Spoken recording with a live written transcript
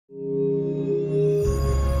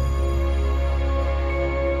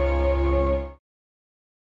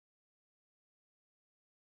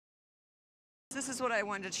what I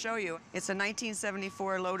wanted to show you. It's a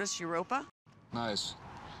 1974 Lotus Europa. Nice.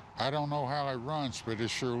 I don't know how it runs, but it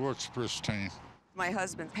sure looks pristine. My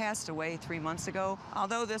husband passed away 3 months ago.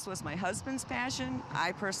 Although this was my husband's passion,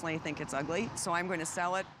 I personally think it's ugly, so I'm going to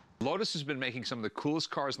sell it. Lotus has been making some of the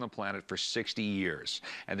coolest cars on the planet for 60 years,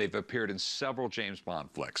 and they've appeared in several James Bond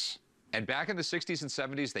flicks. And back in the 60s and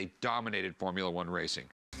 70s, they dominated Formula One racing.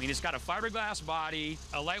 I mean, it's got a fiberglass body,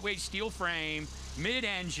 a lightweight steel frame,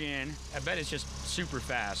 mid-engine. I bet it's just super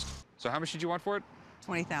fast. So how much did you want for it?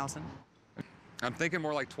 $20,000. I'm thinking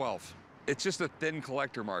more like 12. It's just a thin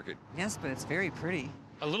collector market. Yes, but it's very pretty.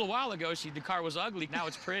 A little while ago, the car was ugly. Now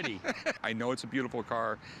it's pretty. I know it's a beautiful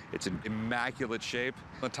car. It's in immaculate shape.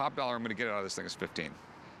 The top dollar I'm going to get out of this thing is 15.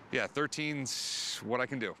 Yeah, 13's what I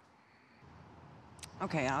can do.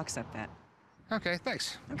 Okay, I'll accept that. Okay,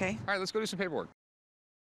 thanks. Okay. All right, let's go do some paperwork.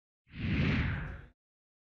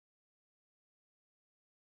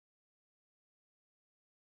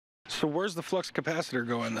 So where's the flux capacitor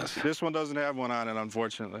go in this? This one doesn't have one on it,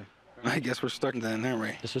 unfortunately. I guess we're stuck then, aren't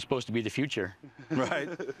we? This is supposed to be the future. Right.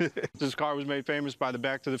 This car was made famous by the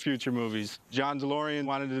Back to the Future movies. John DeLorean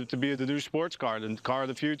wanted it to be the new sports car, the car of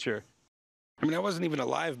the future. I mean, I wasn't even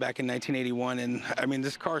alive back in 1981, and I mean,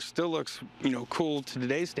 this car still looks, you know, cool to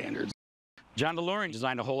today's standards. John DeLorean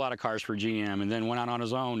designed a whole lot of cars for GM and then went out on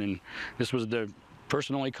his own, and this was the first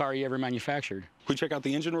and only car he ever manufactured. Can we check out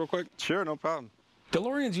the engine real quick? Sure, no problem.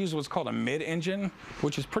 DeLoreans use what's called a mid-engine,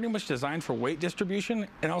 which is pretty much designed for weight distribution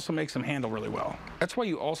and also makes them handle really well. That's why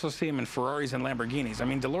you also see them in Ferraris and Lamborghinis. I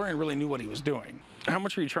mean, DeLorean really knew what he was doing. How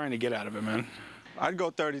much are you trying to get out of it, man? I'd go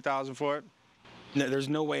 $30,000 for it. No, there's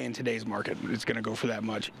no way in today's market it's going to go for that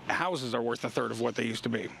much. Houses are worth a third of what they used to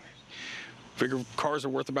be. Figure cars are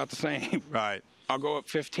worth about the same. Right. I'll go up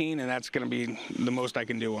 15, and that's going to be the most I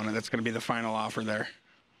can do on it. That's going to be the final offer there.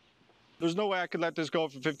 There's no way I could let this go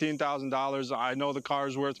for $15,000. I know the car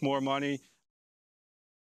is worth more money.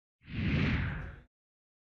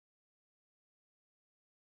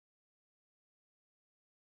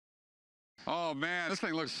 Oh, man, this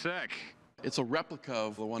thing looks sick. It's a replica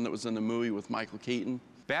of the one that was in the movie with Michael Keaton.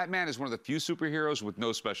 Batman is one of the few superheroes with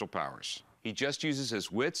no special powers. He just uses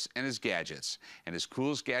his wits and his gadgets, and his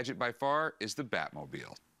coolest gadget by far is the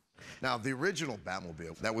Batmobile. Now, the original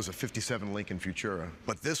Batmobile, that was a 57 Lincoln Futura,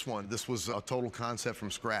 but this was a total concept from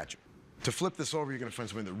scratch. To flip this over, you're going to find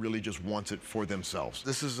somebody that really just wants it for themselves.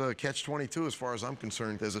 This is a catch-22 as far as I'm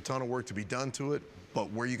concerned. There's a ton of work to be done to it,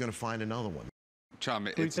 but where are you going to find another one? Chum,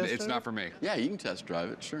 it's not for me. Yeah, you can test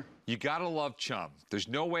drive it, sure. You gotta love Chum. There's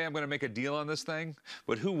no way I'm gonna make a deal on this thing,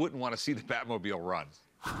 but who wouldn't want to see the Batmobile run?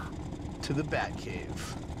 To the Batcave.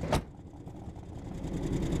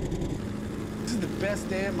 This is the best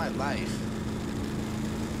day of my life.